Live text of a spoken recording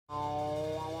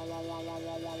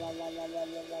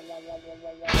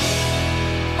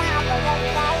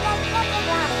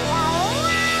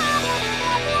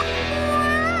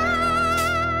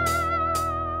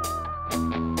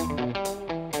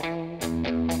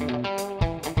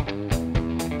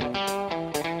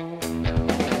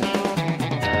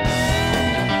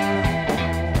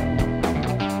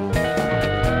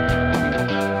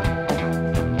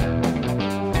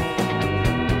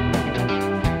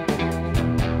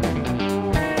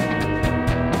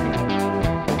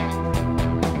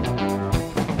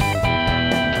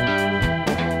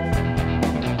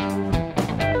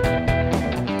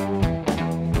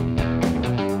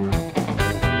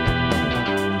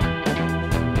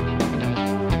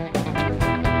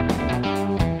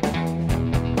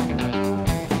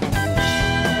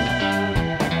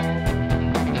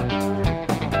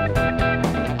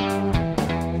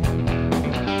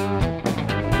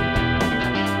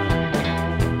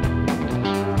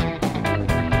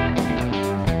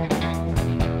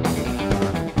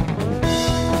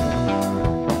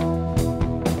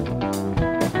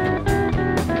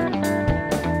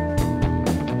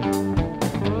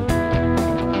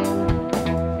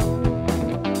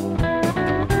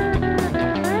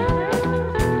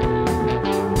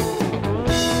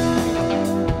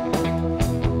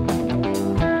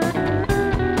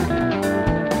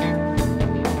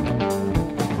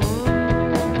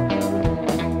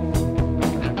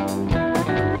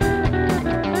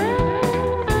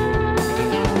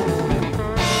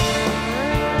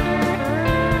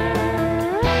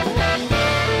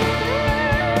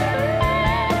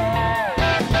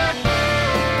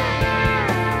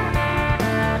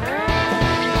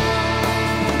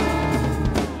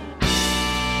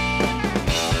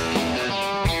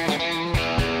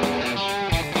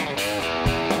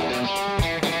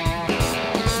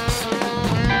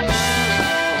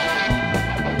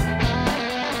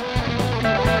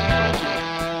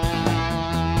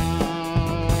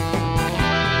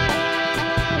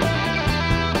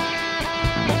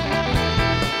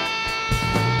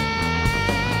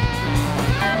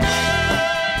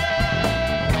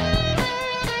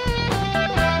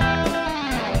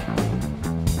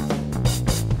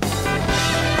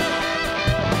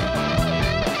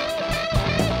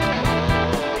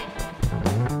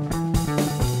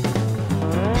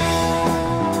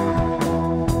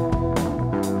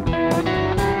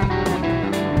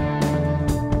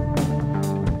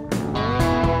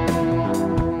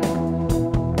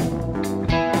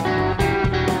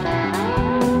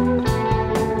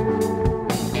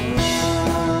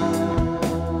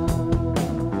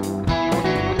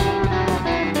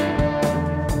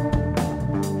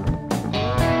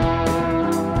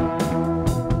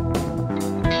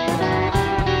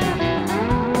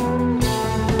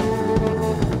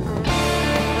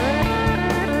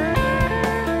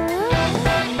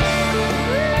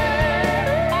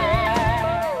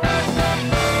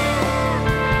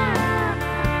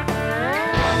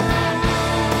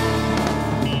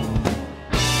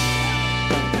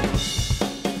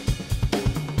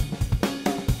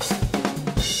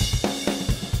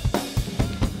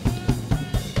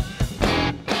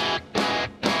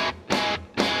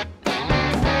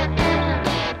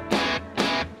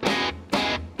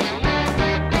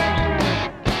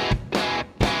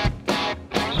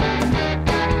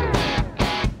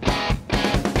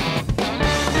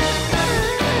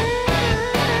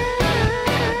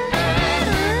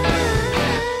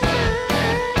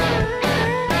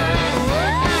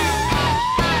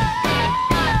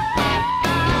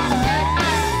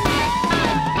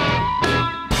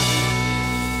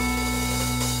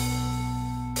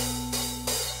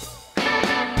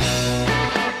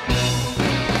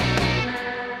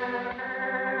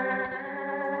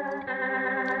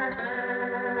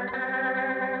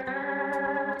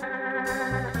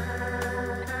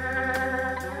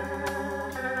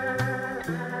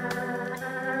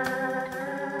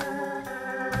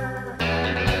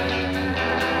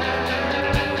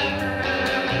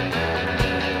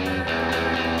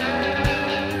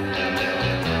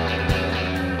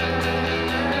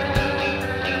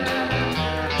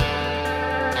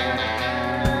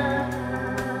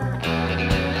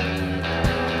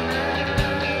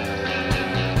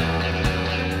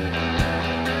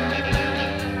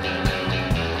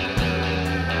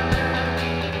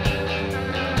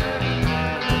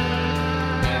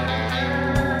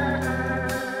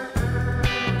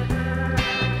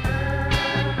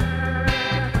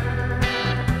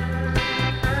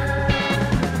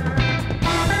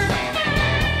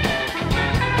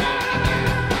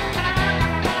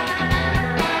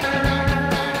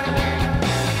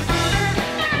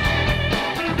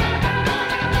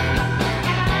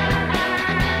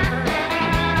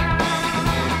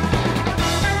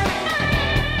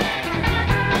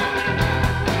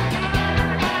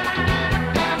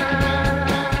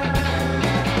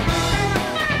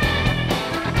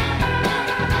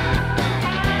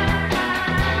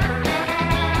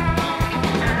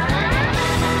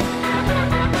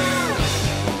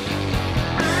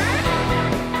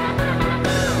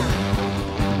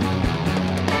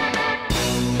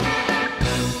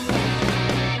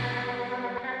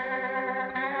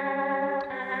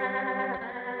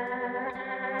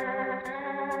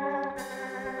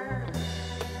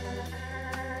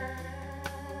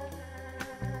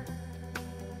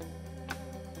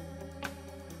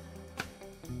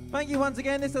Thank you once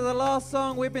again. This is the last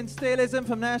song. We've been Steelism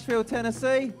from Nashville,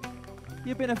 Tennessee.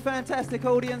 You've been a fantastic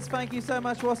audience. Thank you so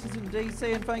much, Washington,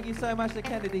 D.C., and thank you so much, the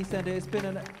Kennedy Center. It's been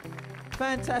a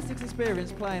fantastic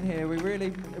experience playing here. We really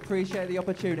appreciate the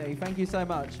opportunity. Thank you so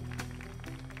much.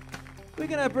 We're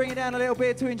going to bring it down a little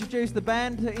bit to introduce the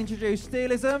band, to introduce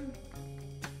Steelism.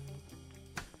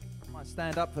 I might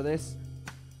stand up for this.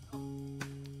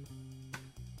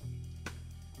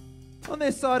 On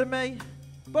this side of me,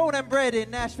 born and bred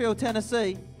in Nashville,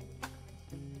 Tennessee.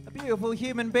 A beautiful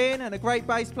human being and a great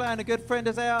bass player and a good friend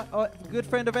of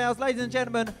ours. Ladies and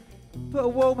gentlemen, put a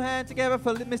warm hand together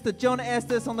for Mr. John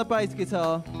Estes on the bass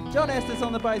guitar. John Estes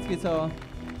on the bass guitar.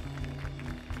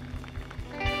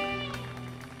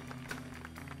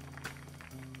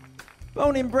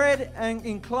 Born and bred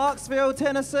in Clarksville,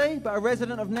 Tennessee, but a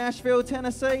resident of Nashville,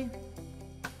 Tennessee.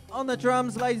 On the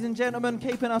drums, ladies and gentlemen,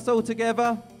 keeping us all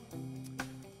together.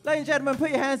 Ladies and gentlemen,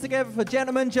 put your hands together for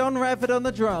gentleman John Radford on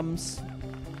the drums.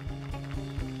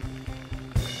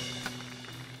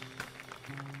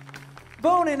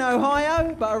 Born in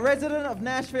Ohio, but a resident of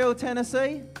Nashville,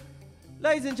 Tennessee.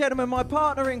 Ladies and gentlemen, my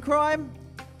partner in crime,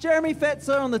 Jeremy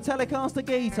Fetzer on the Telecaster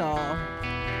guitar.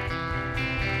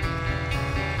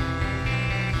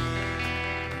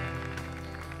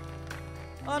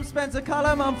 I'm Spencer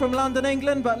Cullum. I'm from London,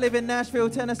 England, but live in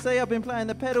Nashville, Tennessee. I've been playing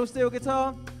the pedal steel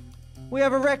guitar. We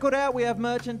have a record out, we have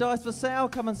merchandise for sale.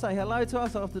 Come and say hello to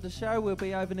us after the show. We'll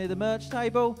be over near the merch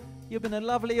table. You've been a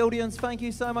lovely audience. Thank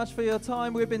you so much for your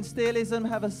time. We've been Steelism.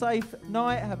 Have a safe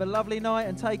night, have a lovely night,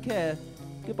 and take care.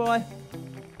 Goodbye.